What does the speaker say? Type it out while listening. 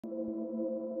If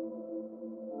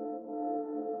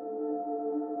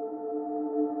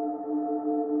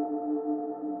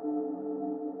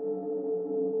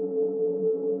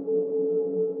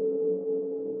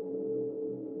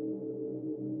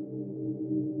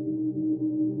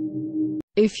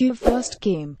you first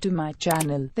came to my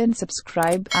channel, then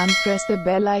subscribe and press the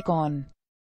bell icon.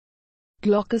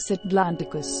 Glaucus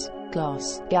Atlanticus,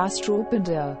 class,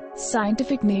 Gastropoda,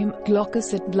 scientific name,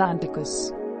 Glaucus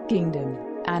Atlanticus, kingdom,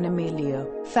 Animalia,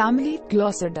 family,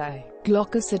 Glaucidae.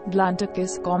 Glaucus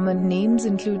Atlanticus. Common names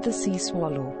include the sea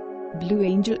swallow, blue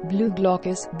angel, blue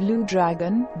glaucus, blue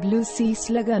dragon, blue sea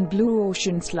slug and blue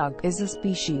ocean slug is a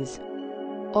species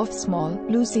of small,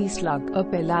 blue sea slug, a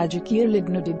pelagic aeolid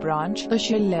nudibranch, a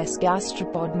shell-less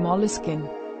gastropod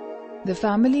molluscan. The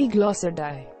family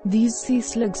Glaucidae. These sea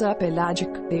slugs are pelagic.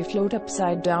 They float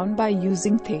upside down by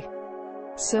using the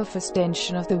surface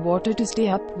tension of the water to stay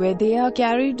up, where they are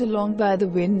carried along by the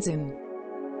winds in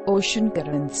ocean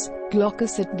currents.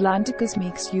 Glaucus Atlanticus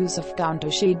makes use of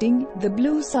countershading. The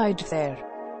blue side of their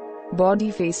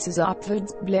body faces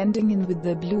upwards, blending in with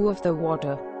the blue of the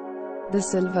water. The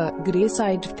silver-grey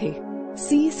side of the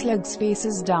sea slugs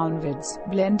faces downwards,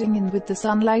 blending in with the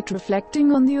sunlight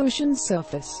reflecting on the ocean's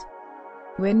surface.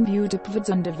 When viewed upwards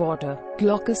underwater,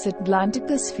 Glaucus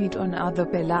Atlanticus feed on other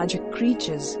pelagic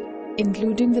creatures,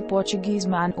 including the Portuguese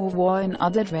man-o'-war and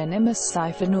other venomous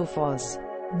siphonophores.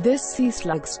 This sea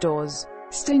slug stores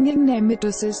stinging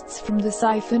nematocysts from the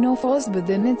siphonophores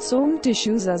within its own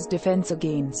tissues as defense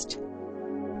against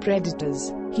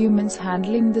predators. Humans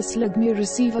handling the slug may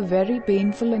receive a very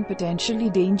painful and potentially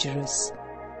dangerous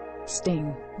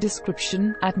sting.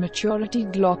 Description: at maturity,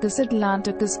 Glaucus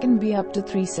Atlanticus can be up to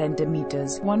 3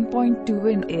 cm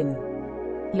 (1.2 in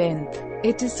length.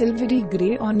 It is silvery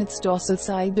gray on its dorsal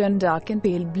side and dark and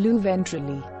pale blue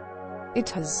ventrally. It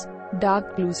has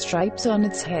dark blue stripes on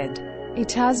its head.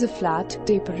 It has a flat,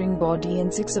 tapering body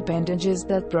and 6 appendages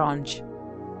that branch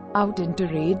out into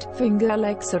rayed,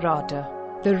 finger-like serrata.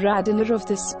 The rattler of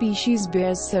this species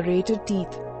bears serrated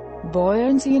teeth.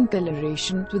 Buoyancy and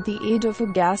coloration. With the aid of a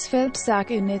gas-filled sac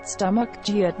in its stomach,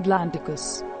 G.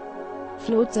 atlanticus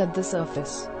floats at the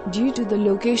surface. Due to the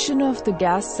location of the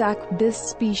gas sac, this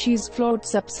species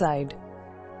floats upside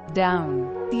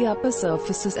down. The upper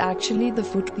surface is actually the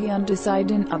foot, the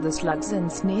underside in other slugs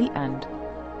and snail, and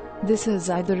this has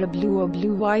either a blue or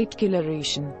blue-white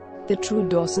coloration. The true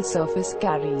dorsal surface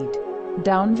carried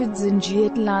downwards in G.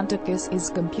 atlanticus is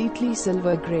completely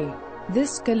silver-gray.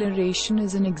 This coloration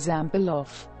is an example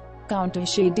of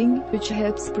countershading, which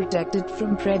helps protect it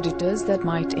from predators that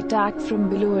might attack from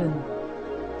below and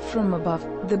from above.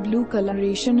 The blue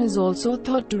coloration is also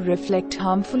thought to reflect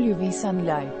harmful UV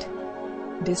sunlight.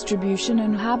 Distribution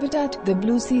and habitat. The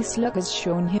blue sea slug is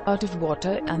shown here out of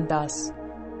water and thus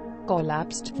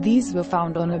collapsed. These were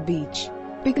found on a beach.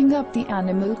 Picking up the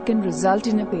animal can result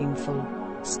in a painful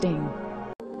sting.